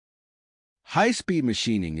High-speed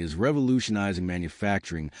machining is revolutionizing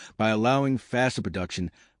manufacturing by allowing faster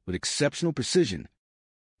production with exceptional precision.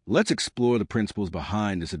 Let's explore the principles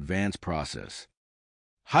behind this advanced process.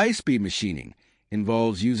 High-speed machining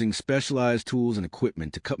involves using specialized tools and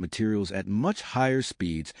equipment to cut materials at much higher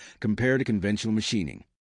speeds compared to conventional machining.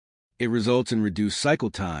 It results in reduced cycle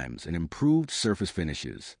times and improved surface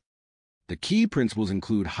finishes. The key principles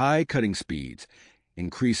include high cutting speeds,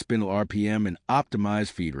 increased spindle RPM, and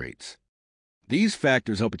optimized feed rates. These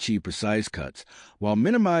factors help achieve precise cuts while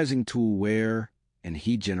minimizing tool wear and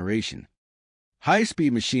heat generation.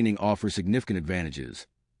 High-speed machining offers significant advantages,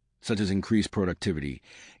 such as increased productivity,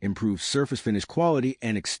 improved surface finish quality,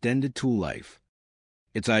 and extended tool life.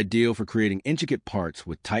 It's ideal for creating intricate parts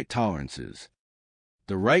with tight tolerances.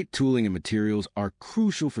 The right tooling and materials are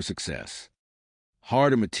crucial for success.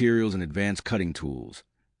 Harder materials and advanced cutting tools,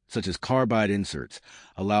 such as carbide inserts,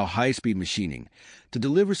 allow high-speed machining to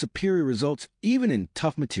deliver superior results even in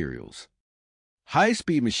tough materials.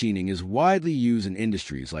 High-speed machining is widely used in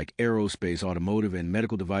industries like aerospace, automotive, and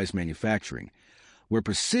medical device manufacturing, where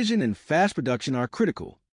precision and fast production are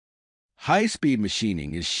critical. High-speed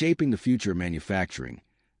machining is shaping the future of manufacturing,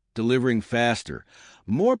 delivering faster,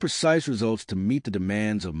 more precise results to meet the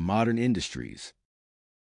demands of modern industries.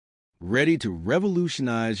 Ready to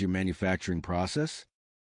revolutionize your manufacturing process?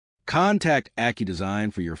 Contact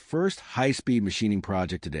AccuDesign for your first high-speed machining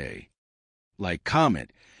project today. Like,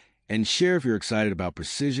 comment, and share if you're excited about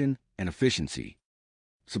precision and efficiency.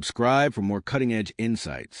 Subscribe for more cutting-edge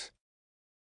insights.